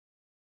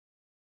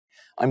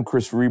I'm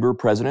Chris Reber,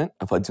 president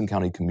of Hudson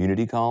County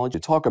Community College, to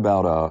talk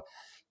about a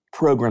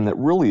program that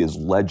really is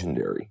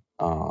legendary.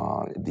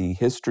 The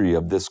history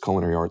of this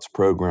culinary arts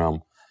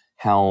program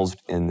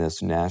housed in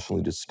this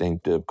nationally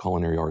distinctive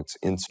Culinary Arts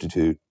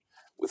Institute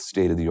with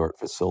state-of-the-art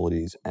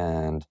facilities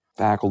and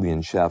faculty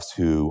and chefs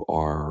who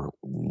are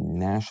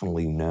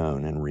nationally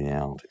known and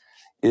renowned.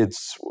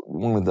 It's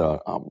one of the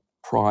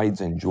prides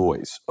and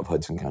joys of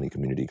Hudson County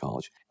Community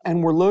College.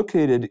 And we're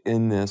located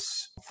in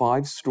this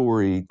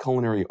 5-story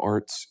Culinary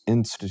Arts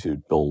Institute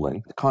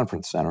building, the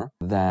conference center,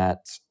 that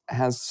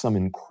has some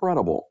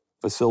incredible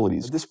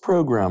facilities. This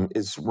program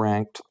is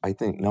ranked, I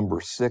think, number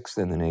 6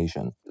 in the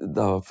nation.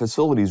 The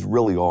facilities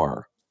really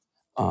are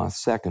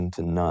second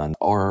to none.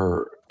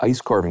 Our ice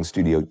carving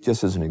studio,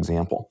 just as an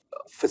example,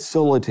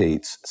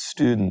 facilitates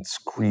students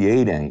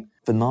creating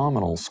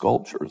phenomenal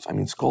sculptures. I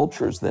mean,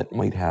 sculptures that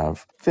might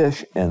have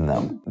fish in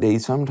them. They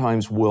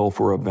sometimes will,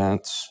 for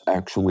events,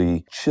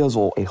 actually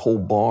chisel a whole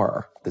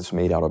bar that's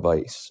made out of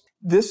ice.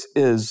 This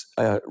is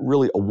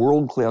really a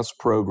world-class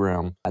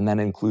program, and that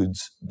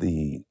includes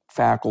the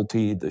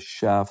faculty, the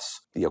chefs,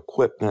 the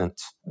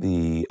equipment,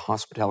 the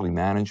hospitality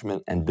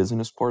management and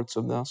business parts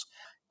of this.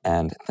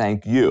 And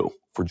thank you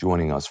for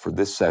joining us for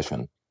this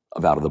session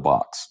of Out of the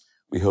Box.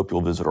 We hope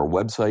you'll visit our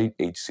website,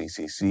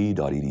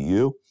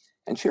 hccc.edu,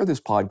 and share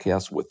this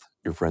podcast with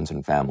your friends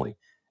and family.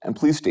 And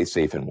please stay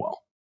safe and well.